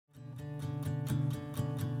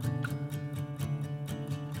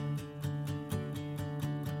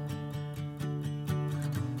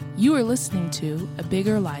You are listening to A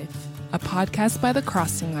Bigger Life, a podcast by The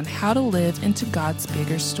Crossing on how to live into God's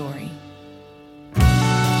bigger story.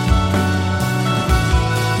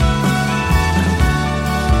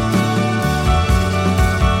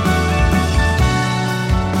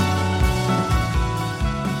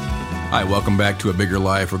 Hi, welcome back to A Bigger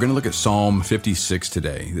Life. We're going to look at Psalm 56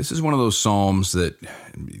 today. This is one of those Psalms that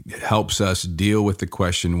helps us deal with the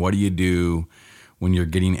question, what do you do when you're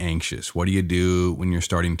getting anxious? What do you do when you're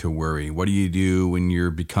starting to worry? What do you do when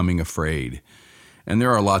you're becoming afraid? And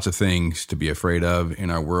there are lots of things to be afraid of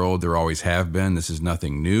in our world. There always have been. This is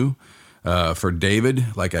nothing new. For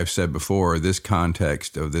David, like I've said before, this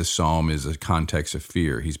context of this Psalm is a context of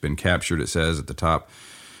fear. He's been captured, it says at the top,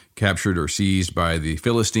 captured or seized by the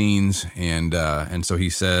Philistines. And so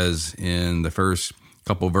he says in the first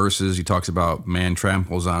couple verses, he talks about man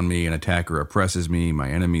tramples on me, an attacker oppresses me, my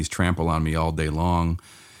enemies trample on me all day long.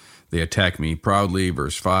 They attack me proudly.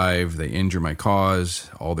 Verse 5, they injure my cause.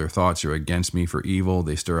 All their thoughts are against me for evil.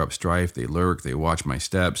 They stir up strife. They lurk. They watch my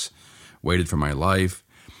steps, waited for my life.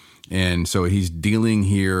 And so he's dealing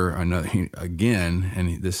here again,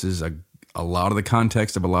 and this is a lot of the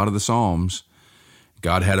context of a lot of the Psalms.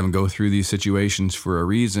 God had him go through these situations for a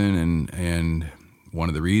reason, and one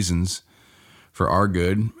of the reasons for our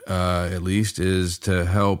good, at least, is to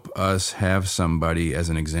help us have somebody as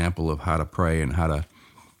an example of how to pray and how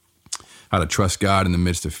to trust God in the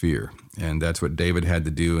midst of fear. And that's what David had to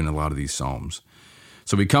do in a lot of these Psalms.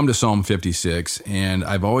 So we come to Psalm 56, and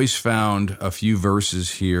I've always found a few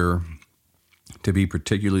verses here to be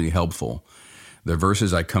particularly helpful. The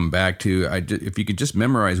verses I come back to, if you could just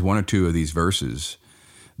memorize one or two of these verses,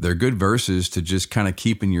 they're good verses to just kind of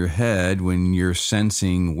keep in your head when you're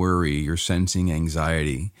sensing worry, you're sensing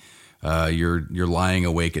anxiety, you're lying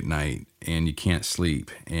awake at night and you can't sleep,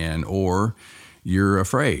 or you're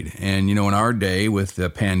afraid. And, in our day with the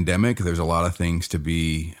pandemic, there's a lot of things to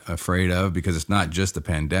be afraid of because it's not just the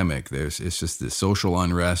pandemic. It's just the social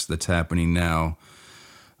unrest that's happening now.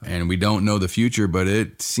 And we don't know the future, but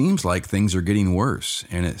it seems like things are getting worse.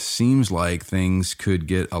 And it seems like things could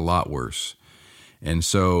get a lot worse. And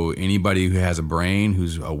so anybody who has a brain,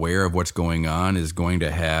 who's aware of what's going on, is going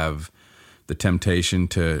to have the temptation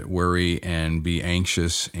to worry and be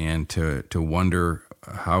anxious and to wonder,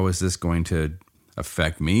 how is this going to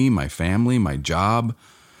affect me, my family, my job?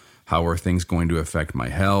 How are things going to affect my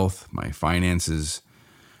health, my finances?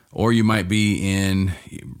 Or you might be in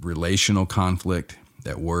relational conflict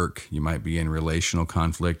at work. You might be in relational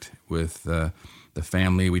conflict with the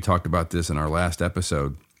family. We talked about this in our last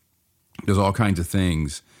episode. There's all kinds of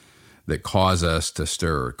things that cause us to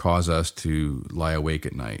stir, cause us to lie awake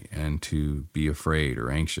at night and to be afraid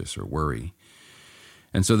or anxious or worry.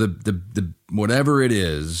 And so the whatever it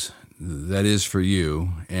is that is for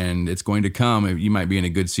you, and it's going to come. You might be in a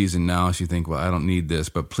good season now, so you think, well, I don't need this.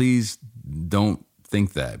 But please don't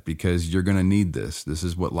think that, because you're going to need this. This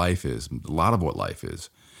is what life is, a lot of what life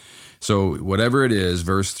is. So whatever it is,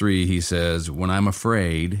 verse 3, he says, when I'm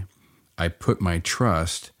afraid, I put my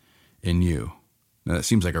trust in you. Now, that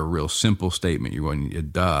seems like a real simple statement. You're going,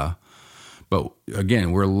 duh. But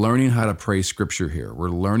again, we're learning how to pray scripture here. We're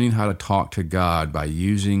learning how to talk to God by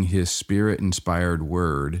using his spirit-inspired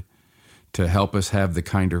word to help us have the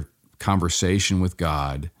kind of conversation with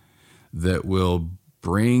God that will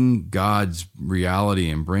bring God's reality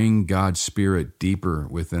and bring God's spirit deeper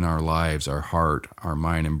within our lives, our heart, our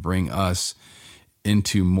mind, and bring us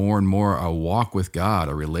into more and more a walk with God,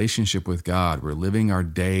 a relationship with God. We're living our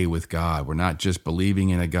day with God. We're not just believing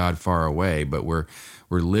in a God far away, but we're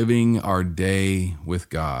living our day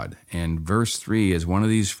with God. And verse 3 is one of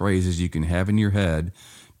these phrases you can have in your head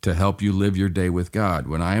to help you live your day with God.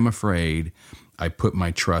 When I am afraid, I put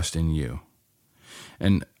my trust in you.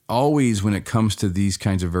 And always when it comes to these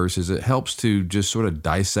kinds of verses, it helps to just sort of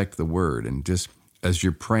dissect the word and just as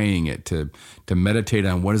you're praying it, to meditate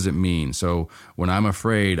on what does it mean. So when I'm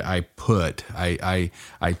afraid, I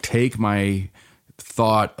take my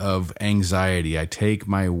thought of anxiety, I take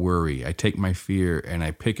my worry, I take my fear, and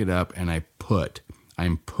I pick it up and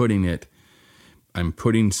I'm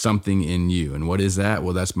putting something in you. And what is that?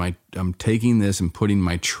 Well, I'm taking this and putting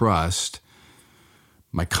my trust,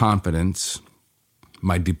 my confidence,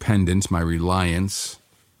 my dependence, my reliance,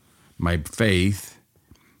 my faith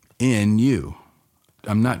in you.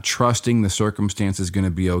 I'm not trusting the circumstance is going to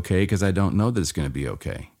be okay because I don't know that it's going to be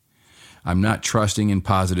okay. I'm not trusting in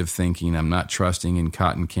positive thinking. I'm not trusting in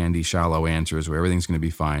cotton candy, shallow answers where everything's going to be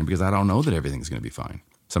fine because I don't know that everything's going to be fine.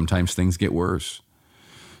 Sometimes things get worse.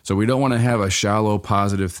 So we don't want to have a shallow,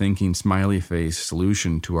 positive thinking, smiley face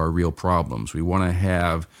solution to our real problems. We want to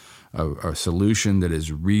have a solution that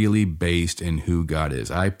is really based in who God is.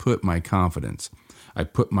 I put my confidence, I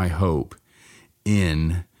put my hope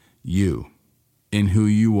in you, in who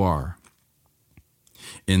you are,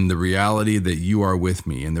 in the reality that you are with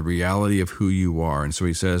me, in the reality of who you are. And so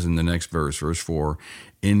he says in the next verse, verse 4,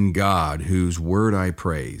 in God, whose word I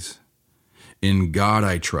praise, in God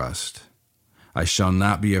I trust, I shall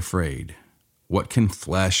not be afraid. What can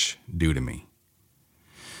flesh do to me?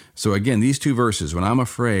 So again, these two verses, when I'm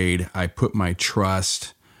afraid, I put my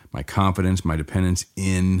trust, my confidence, my dependence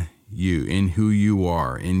in you, in who you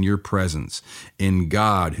are, in your presence, in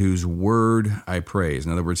God, whose word I praise.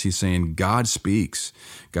 In other words, he's saying God speaks.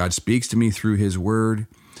 God speaks to me through his word,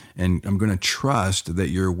 and I'm going to trust that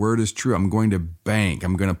your word is true. I'm going to bank.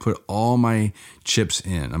 I'm going to put all my chips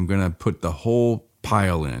in. I'm going to put the whole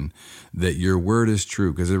pile in that your word is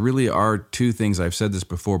true, because there really are two things. I've said this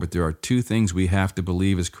before, but there are two things we have to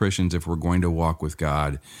believe as Christians if we're going to walk with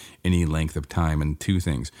God any length of time. And two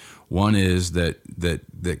things. One is that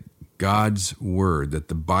God's word, that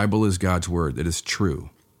the Bible is God's word, that is true.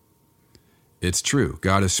 It's true.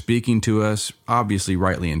 God is speaking to us, obviously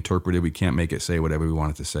rightly interpreted. We can't make it say whatever we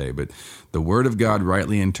want it to say, but the word of God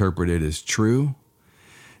rightly interpreted is true.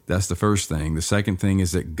 That's the first thing. The second thing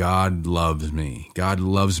is that God loves me. God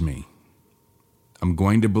loves me. I'm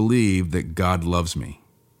going to believe that God loves me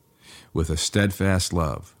with a steadfast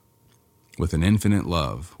love, with an infinite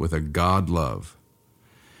love, with a God love.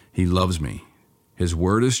 He loves me. His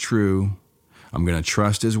word is true. I'm going to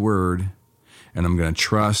trust his word, and I'm going to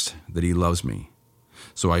trust that he loves me.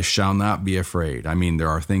 So I shall not be afraid. I mean, there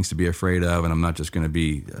are things to be afraid of, and I'm not just going to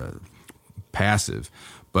be passive.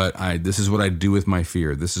 But this is what I do with my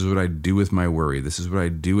fear. This is what I do with my worry. This is what I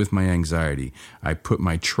do with my anxiety. I put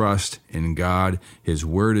my trust in God. His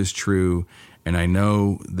word is true, and I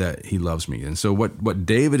know that he loves me. And so what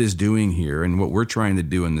David is doing here, and what we're trying to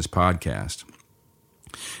do in this podcast,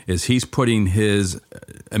 is he's putting his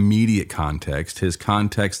immediate context, his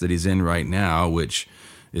context that he's in right now, which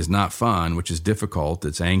is not fun, which is difficult,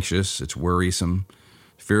 it's anxious, it's worrisome,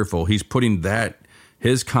 fearful. He's putting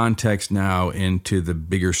his context now into the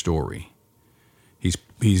bigger story.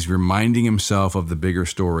 He's reminding himself of the bigger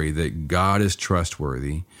story, that God is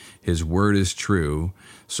trustworthy, his word is true.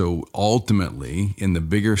 So ultimately, in the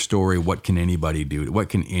bigger story, what can anybody do? What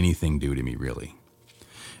can anything do to me, really?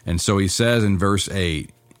 And so he says in verse 8,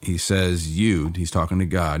 he says, he's talking to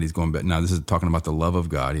God. He's going back. Now this is talking about the love of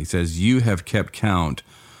God. He says, you have kept count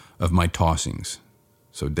of my tossings.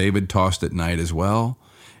 So David tossed at night as well.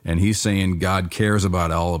 And he's saying God cares about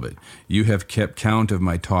all of it. You have kept count of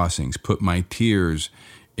my tossings, put my tears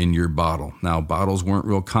in your bottle. Now, bottles weren't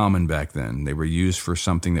real common back then. They were used for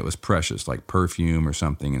something that was precious, like perfume or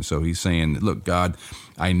something. And so he's saying, look, God,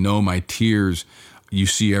 I know my tears, you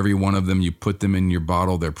see every one of them. You put them in your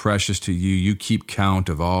bottle. They're precious to you. You keep count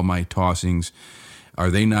of all my tossings. Are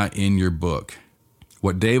they not in your book?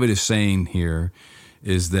 What David is saying here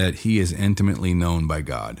is that he is intimately known by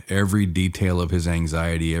God. Every detail of his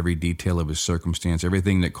anxiety, every detail of his circumstance,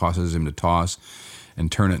 everything that causes him to toss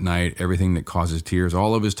and turn at night, everything that causes tears,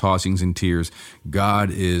 all of his tossings and tears, God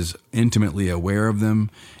is intimately aware of them,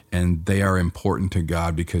 and they are important to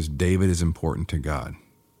God because David is important to God.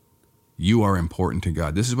 You are important to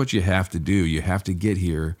God. This is what you have to do. You have to get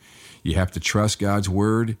here. You have to trust God's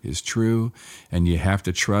word is true, and you have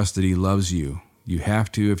to trust that he loves you. You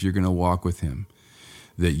have to, if you're going to walk with him,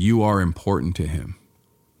 that you are important to him,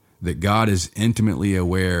 that God is intimately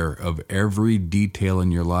aware of every detail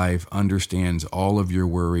in your life, understands all of your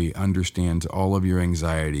worry, understands all of your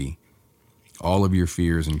anxiety, all of your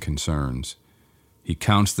fears and concerns. He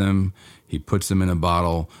counts them. He puts them in a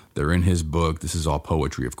bottle. They're in his book. This is all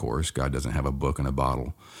poetry, of course. God doesn't have a book in a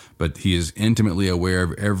bottle. But he is intimately aware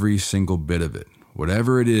of every single bit of it.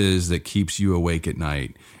 Whatever it is that keeps you awake at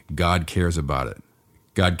night, God cares about it.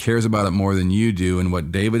 God cares about it more than you do, and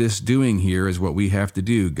what David is doing here is what we have to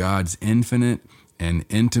do. God's infinite and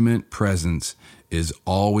intimate presence is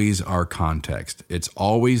always our context. It's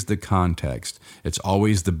always the context. It's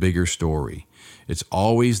always the bigger story. It's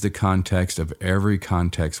always the context of every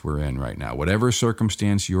context we're in right now. Whatever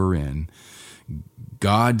circumstance you're in,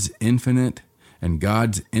 God's infinite and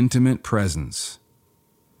God's intimate presence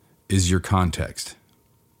is your context.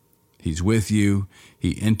 He's with you.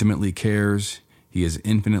 He intimately cares. He is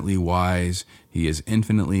infinitely wise, he is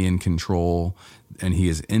infinitely in control, and he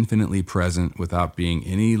is infinitely present without being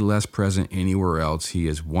any less present anywhere else. He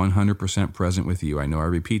is 100% present with you. I know I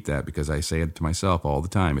repeat that because I say it to myself all the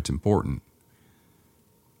time. It's important.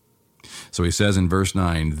 So he says in verse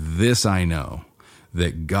 9, this I know,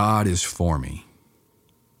 that God is for me.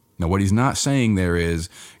 Now, what he's not saying there is,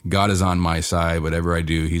 God is on my side. Whatever I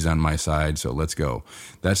do, he's on my side. So let's go.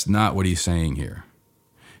 That's not what he's saying here.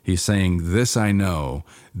 He's saying, this I know,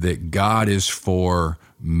 that God is for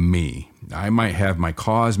me. I might have my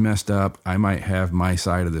cause messed up. I might have my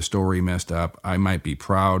side of the story messed up. I might be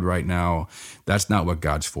proud right now. That's not what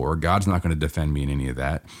God's for. God's not going to defend me in any of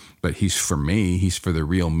that. But he's for me. He's for the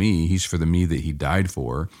real me. He's for the me that he died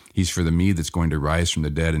for. He's for the me that's going to rise from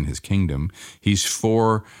the dead in his kingdom. He's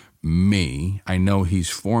for me. I know he's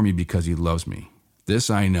for me because he loves me. This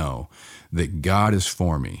I know, that God is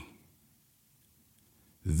for me.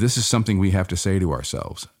 This is something we have to say to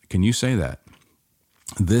ourselves. Can you say that?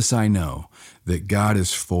 This I know, that God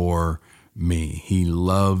is for me. He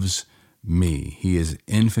loves me. He is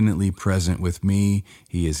infinitely present with me.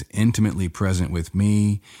 He is intimately present with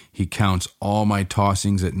me. He counts all my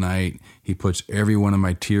tossings at night. He puts every one of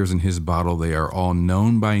my tears in his bottle. They are all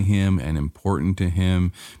known by him and important to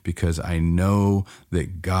him because I know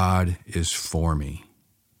that God is for me.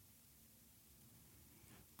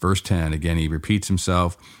 Verse 10, again, he repeats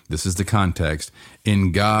himself. This is the context.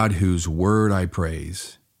 In God, whose word I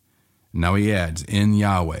praise. Now he adds, in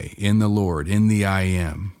Yahweh, in the Lord, in the I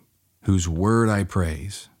am, whose word I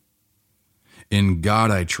praise. In God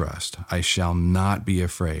I trust. I shall not be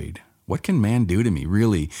afraid. What can man do to me?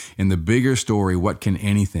 Really, in the bigger story, what can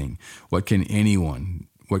anything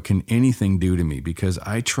do to me? Because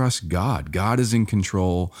I trust God. God is in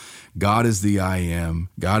control. God is the I am.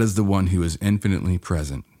 God is the one who is infinitely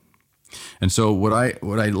present. And so what I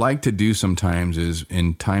like to do sometimes is,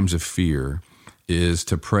 in times of fear, is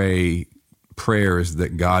to pray prayers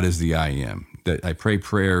that God is the I am. That I pray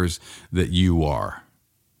prayers that you are.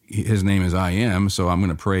 His name is I am, so I'm going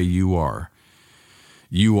to pray you are.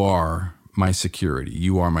 You are my security.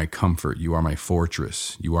 You are my comfort. You are my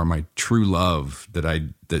fortress. You are my true love.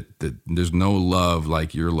 That there's no love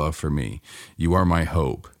like your love for me. You are my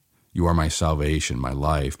hope. You are my salvation, my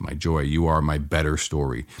life, my joy. You are my better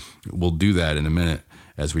story. We'll do that in a minute.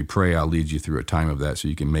 As we pray, I'll lead you through a time of that so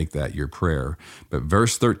you can make that your prayer. But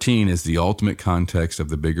verse 13 is the ultimate context of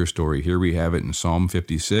the bigger story. Here we have it in Psalm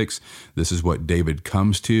 56. This is what David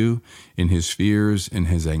comes to in his fears, in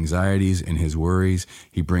his anxieties, in his worries.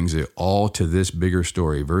 He brings it all to this bigger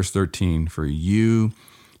story. Verse 13, for you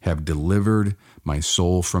have delivered my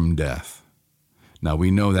soul from death. Now,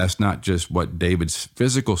 we know that's not just what David's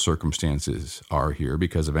physical circumstances are here,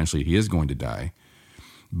 because eventually he is going to die.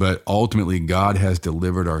 But ultimately, God has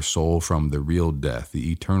delivered our soul from the real death,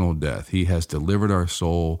 the eternal death. He has delivered our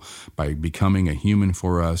soul by becoming a human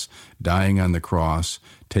for us, dying on the cross,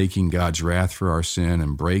 taking God's wrath for our sin,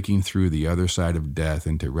 and breaking through the other side of death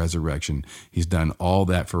into resurrection. He's done all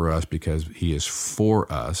that for us because he is for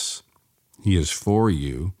us. He is for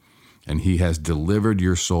you, and he has delivered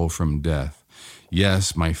your soul from death.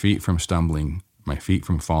 Yes, my feet from stumbling, my feet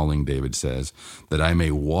from falling, David says, that I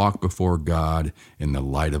may walk before God in the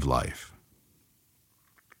light of life.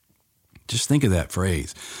 Just think of that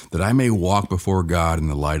phrase, that I may walk before God in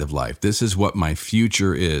the light of life. This is what my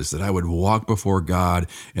future is, that I would walk before God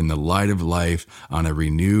in the light of life on a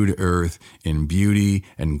renewed earth in beauty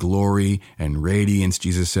and glory and radiance.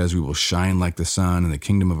 Jesus says we will shine like the sun in the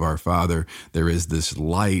kingdom of our Father. There is this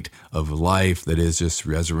light of life that is this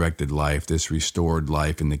resurrected life, this restored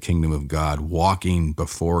life in the kingdom of God, walking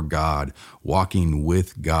before God, walking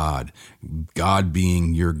with God, God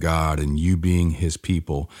being your God and you being his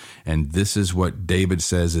people. And this is what David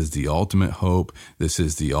says is the ultimate hope. This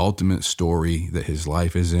is the ultimate story that his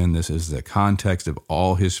life is in. This is the context of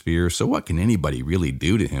all his fears. So what can anybody really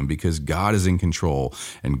do to him? Because God is in control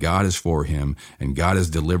and God is for him and God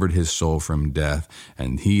has delivered his soul from death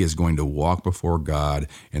and he is going to walk before God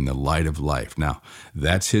in the light of life. Now,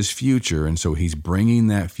 that's his future, and so he's bringing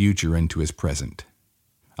that future into his present.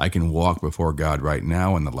 I can walk before God right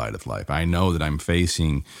now in the light of life. I know that I'm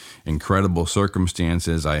facing incredible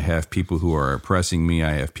circumstances. I have people who are oppressing me.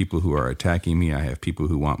 I have people who are attacking me. I have people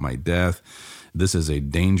who want my death. This is a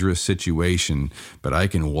dangerous situation, but I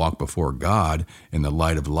can walk before God in the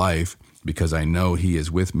light of life because I know he is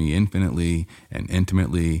with me infinitely and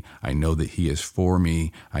intimately. I know that he is for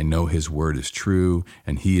me. I know his word is true,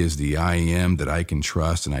 and he is the I am that I can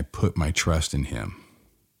trust, and I put my trust in him.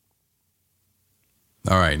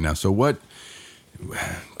 All right, now, so what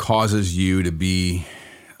causes you to be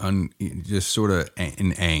just sort of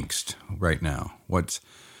in angst right now? What's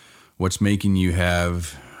making you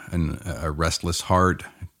have a restless heart,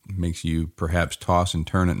 makes you perhaps toss and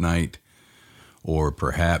turn at night, or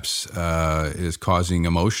perhaps is causing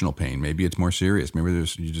emotional pain? Maybe it's more serious. Maybe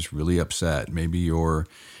you're just really upset. Maybe you're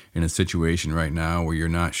in a situation right now where you're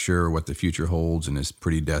not sure what the future holds and it's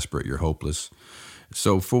pretty desperate. You're hopeless.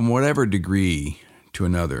 So from whatever degree to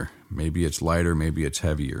another, maybe it's lighter, maybe it's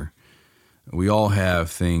heavier, we all have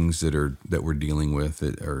things that we're dealing with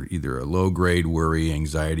that are either a low-grade worry,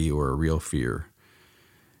 anxiety, or a real fear.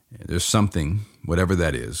 There's something, whatever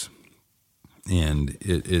that is, and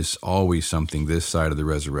it is always something this side of the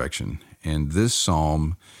resurrection. And this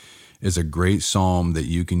psalm is a great psalm that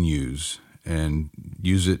you can use, and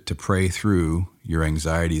use it to pray through your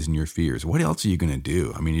anxieties and your fears. What else are you going to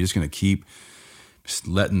do? I mean, you're just going to keep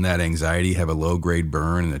letting that anxiety have a low-grade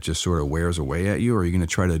burn and it just sort of wears away at you, or are you going to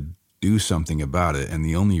try to do something about it? And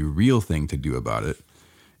the only real thing to do about it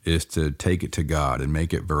is to take it to God and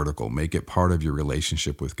make it vertical, make it part of your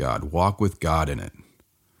relationship with God. Walk with God in it.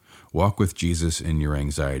 Walk with Jesus in your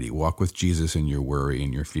anxiety. Walk with Jesus in your worry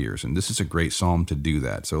and your fears. And this is a great psalm to do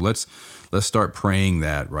that. So let's start praying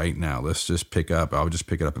that right now. Let's just pick up. I'll just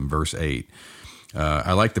pick it up in verse 8.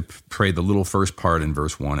 I like to pray the little first part in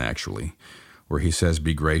verse 1, actually, where he says,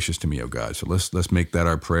 "Be gracious to me, O God." So let's make that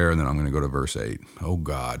our prayer, and then I'm going to go to verse 8. Oh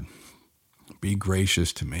God, be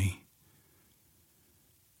gracious to me.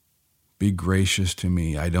 Be gracious to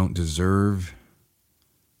me. I don't deserve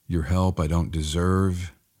your help. I don't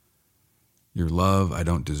deserve your love. I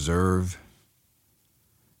don't deserve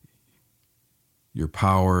your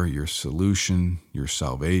power, your solution, your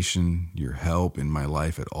salvation, your help in my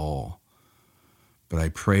life at all. But I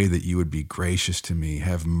pray that you would be gracious to me.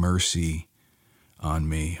 Have mercy on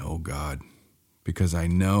me, oh God, because I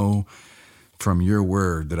know from your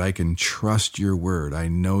word that I can trust your word. I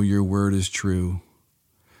know your word is true.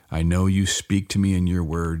 I know you speak to me in your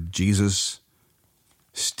word. Jesus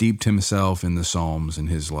steeped himself in the Psalms in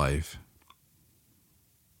his life,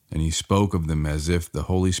 and he spoke of them as if the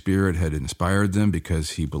Holy Spirit had inspired them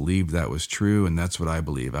because he believed that was true, and that's what I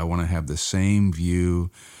believe. I want to have the same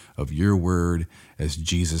view of your word as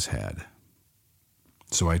Jesus had.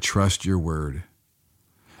 So I trust your word.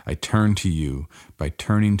 I turn to you by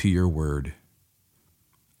turning to your word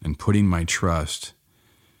and putting my trust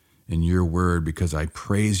in your word, because I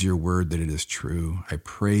praise your word that it is true. I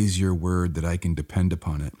praise your word that I can depend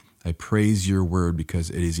upon it. I praise your word because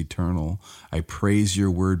it is eternal. I praise your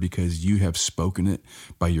word because you have spoken it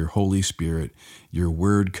by your Holy Spirit. Your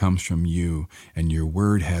word comes from you, and your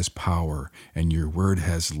word has power, and your word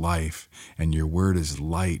has life, and your word is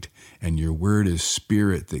light, and your word is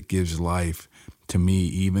spirit that gives life to me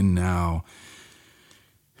even now.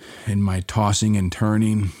 In my tossing and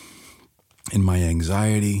turning, in my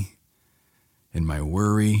anxiety, in my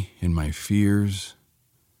worry, in my fears,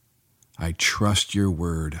 I trust your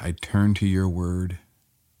word. I turn to your word.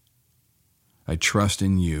 I trust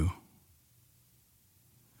in you.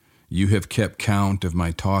 You have kept count of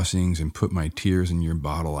my tossings and put my tears in your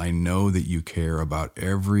bottle. I know that you care about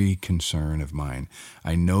every concern of mine.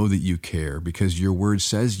 I know that you care because your word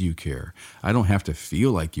says you care. I don't have to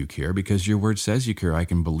feel like you care because your word says you care. I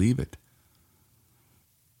can believe it.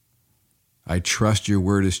 I trust your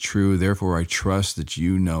word is true. Therefore, I trust that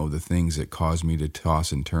you know the things that cause me to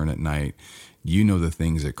toss and turn at night. You know the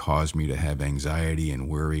things that cause me to have anxiety and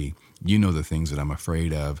worry. You know the things that I'm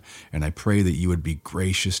afraid of. And I pray that you would be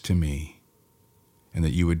gracious to me and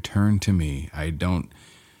that you would turn to me. I don't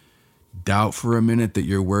doubt for a minute that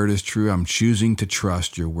your word is true. I'm choosing to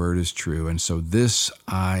trust your word is true. And so this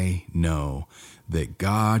I know, that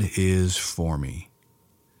God is for me.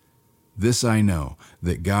 This I know,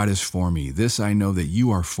 that God is for me. This I know, that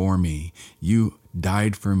you are for me. You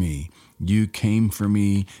died for me. You came for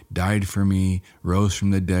me, died for me, rose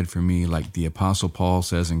from the dead for me, like the Apostle Paul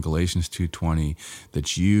says in Galatians 2:20,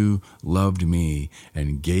 that you loved me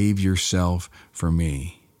and gave yourself for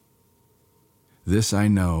me. This I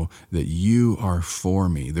know, that you are for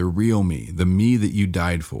me, the real me, the me that you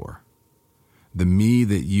died for. The me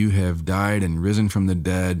that you have died and risen from the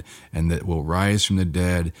dead and that will rise from the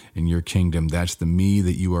dead in your kingdom. That's the me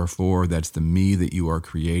that you are for. That's the me that you are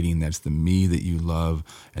creating. That's the me that you love.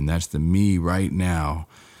 And that's the me right now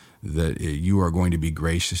that you are going to be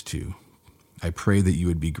gracious to. I pray that you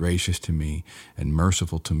would be gracious to me and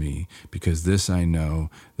merciful to me, because this I know,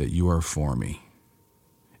 that you are for me.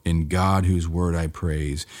 In God, whose word I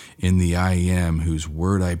praise, in the I Am, whose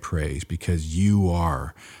word I praise, because you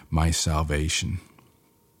are my salvation.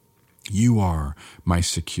 You are my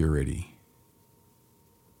security.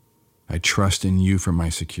 I trust in you for my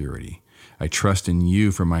security. I trust in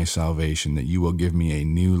you for my salvation, that you will give me a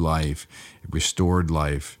new life, restored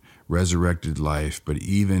life, resurrected life. But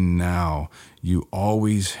even now, you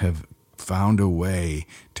always have found a way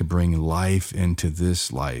to bring life into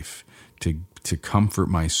this life, to comfort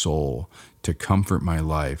my soul, to comfort my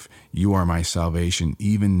life. You are my salvation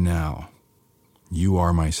even now. You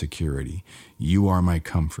are my security. You are my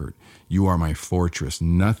comfort. You are my fortress.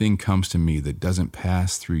 Nothing comes to me that doesn't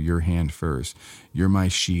pass through your hand first. You're my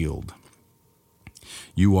shield.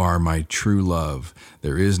 You are my true love.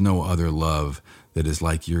 There is no other love that is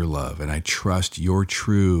like your love, and I trust your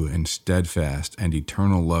true and steadfast and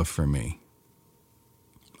eternal love for me.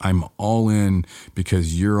 I'm all in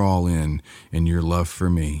because you're all in your love for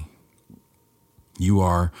me. You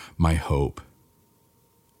are my hope.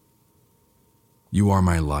 You are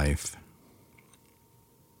my life.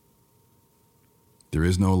 There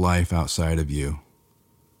is no life outside of you.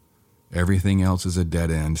 Everything else is a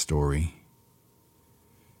dead-end story.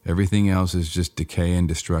 Everything else is just decay and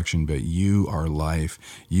destruction, but you are life.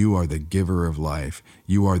 You are the giver of life.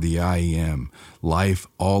 You are the I am. Life,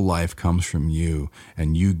 all life comes from you,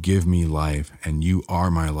 and you give me life, and you are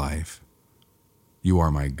my life. You are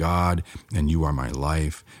my God, and you are my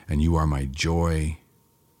life, and you are my joy.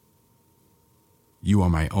 You are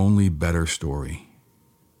my only better story.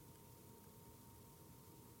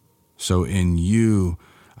 So in you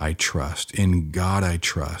I trust. In God I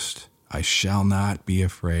trust. I shall not be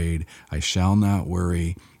afraid. I shall not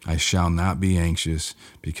worry. I shall not be anxious,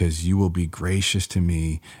 because you will be gracious to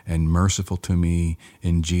me and merciful to me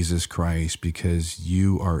in Jesus Christ, because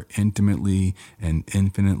you are intimately and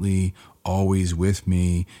infinitely always with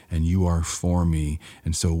me, and you are for me.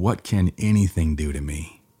 And so what can anything do to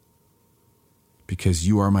me? Because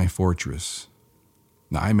you are my fortress.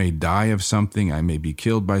 Now, I may die of something, I may be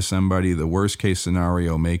killed by somebody, the worst case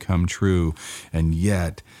scenario may come true, and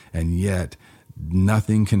yet,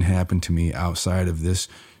 nothing can happen to me outside of this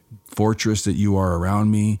fortress that you are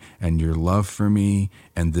around me, and your love for me,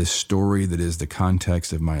 and this story that is the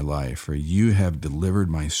context of my life. For you have delivered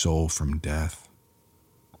my soul from death,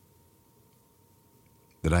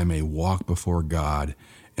 that I may walk before God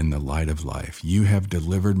in the light of life. You have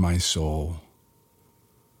delivered my soul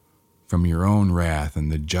from your own wrath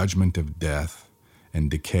and the judgment of death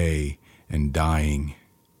and decay and dying,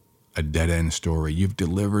 a dead-end story. You've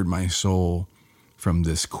delivered my soul from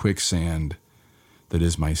this quicksand that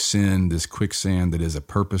is my sin, this quicksand that is a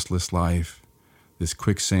purposeless life, this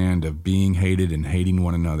quicksand of being hated and hating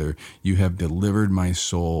one another. You have delivered my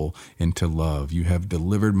soul into love. You have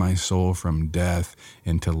delivered my soul from death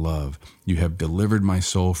into love. You have delivered my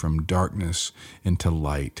soul from darkness into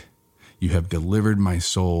light. You have delivered my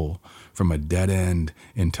soul from a dead end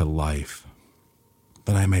into life,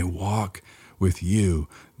 that I may walk with you,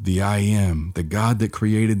 the I am, the God that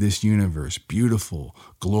created this universe, beautiful,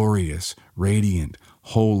 glorious, radiant,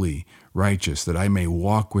 holy, righteous, that I may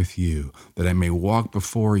walk with you, that I may walk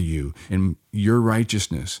before you in your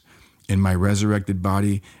righteousness, in my resurrected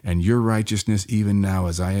body, and your righteousness even now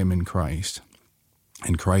as I am in Christ,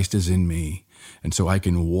 and Christ is in me. And so I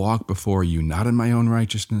can walk before you, not in my own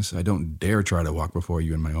righteousness. I don't dare try to walk before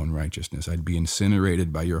you in my own righteousness. I'd be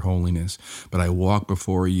incinerated by your holiness. But I walk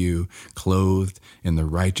before you clothed in the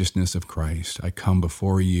righteousness of Christ. I come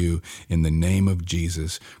before you in the name of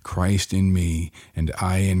Jesus, Christ in me and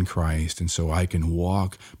I in Christ. And so I can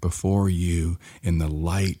walk before you in the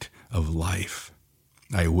light of life.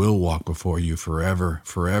 I will walk before you forever,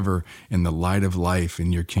 forever in the light of life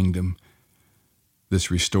in your kingdom. This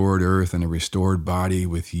restored earth and a restored body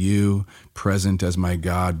with you present as my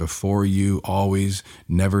God before you, always,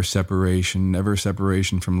 never separation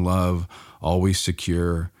from love, always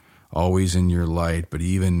secure, always in your light. But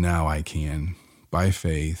even now I can, by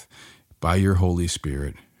faith, by your Holy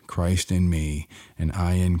Spirit, Christ in me and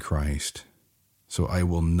I in Christ. So I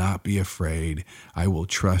will not be afraid. I will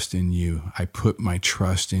trust in you. I put my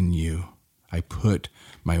trust in you. I put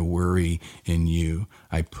my worry in you.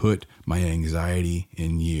 I put my anxiety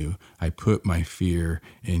in you. I put my fear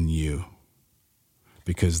in you.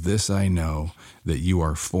 Because this I know, that you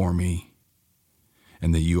are for me,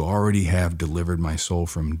 and that you already have delivered my soul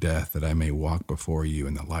from death, that I may walk before you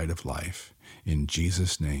in the light of life. In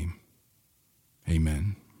Jesus' name,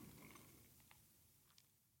 amen.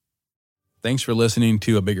 Thanks for listening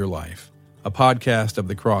to A Bigger Life, a podcast of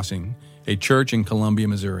The Crossing, a church in Columbia,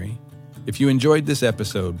 Missouri. If you enjoyed this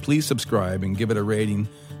episode, please subscribe and give it a rating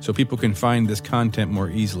so people can find this content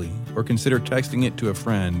more easily, or consider texting it to a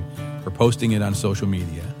friend or posting it on social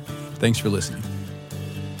media. Thanks for listening.